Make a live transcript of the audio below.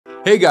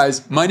Hey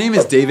guys, my name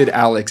is David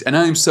Alex, and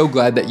I am so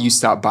glad that you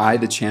stopped by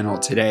the channel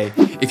today.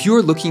 If you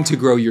are looking to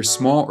grow your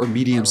small or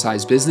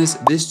medium-sized business,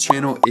 this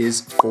channel is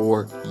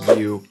for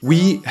you.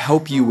 We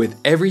help you with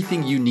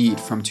everything you need,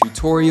 from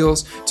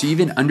tutorials to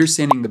even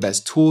understanding the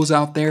best tools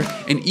out there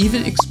and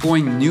even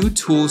exploring new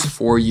tools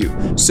for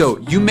you. So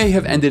you may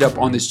have ended up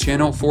on this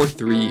channel for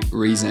 3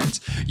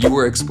 reasons. You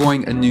are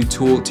exploring a new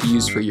tool to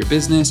use for your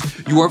business,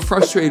 you are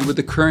frustrated with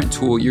the current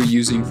tool you're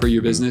using for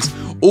your business,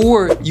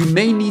 or you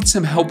may need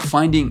some help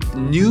finding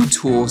new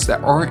tools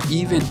that aren't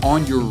even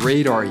on your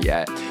radar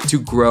yet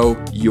to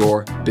grow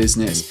your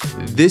business.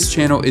 This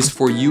channel is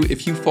for you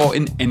if you fall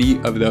in any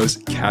of those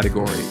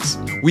categories.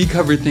 We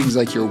cover things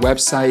like your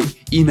website,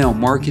 email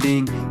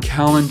marketing,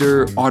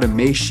 calendar,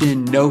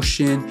 automation,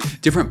 Notion,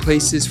 different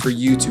places for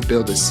you to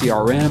build a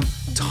CRM,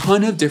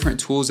 ton of different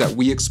tools that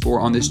we explore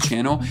on this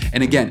channel.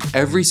 And again,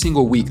 every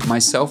single week,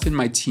 myself and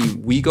my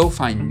team, we go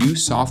find new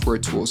software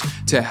tools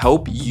to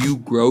help you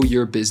grow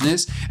your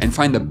business and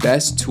find the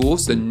best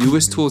tools, the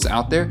newest tools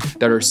out there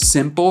that are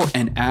simple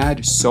and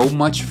add so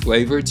much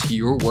flavor to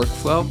your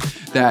workflow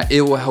that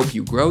it will help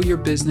you grow your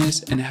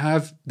business and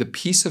have the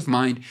peace of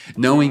mind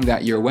knowing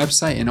that your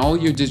website and all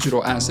your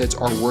digital assets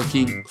are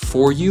working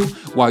for you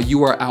while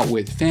you are out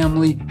with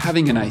family,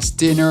 having a nice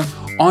dinner,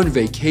 on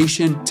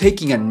vacation,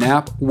 taking a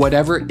nap,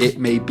 whatever it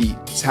may be.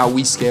 It's how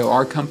we scale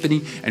our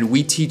company, and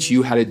we teach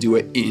you how to do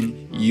it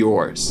in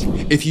yours.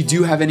 If you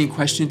do have any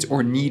questions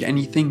or need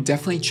anything,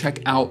 definitely check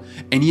out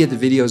any of the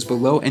videos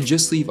below and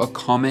just leave a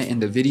comment in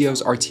the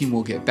videos. Our team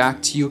will get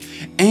back to you.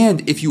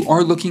 And if you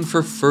are looking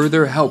for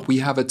further help, we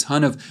have a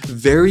ton of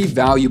very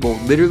valuable,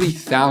 literally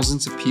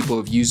thousands of people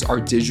have used our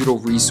digital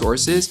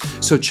resources.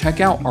 So check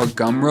out our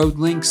Gumroad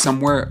link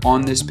somewhere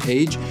on this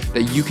page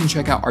that you can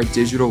check out our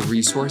digital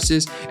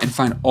resources and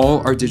find all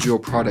our digital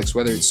products,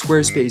 whether it's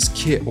Squarespace,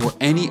 Kit, or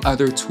any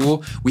other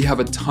tool. We have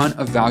a ton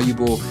of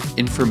valuable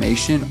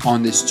information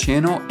on this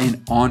channel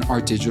and on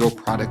our digital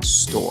product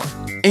store.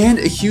 And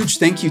a huge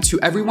thank you to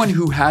everyone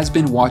who has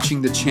been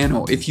watching the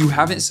channel. If you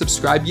haven't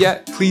subscribed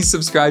yet, please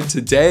subscribe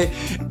today.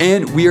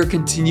 And we are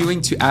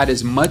continuing to add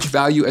as much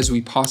value as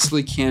we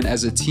possibly can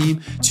as a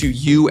team to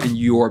you and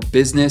your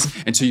business.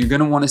 And so you're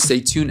gonna wanna stay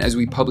tuned as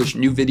we publish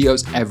new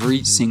videos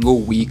every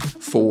single week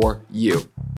for you.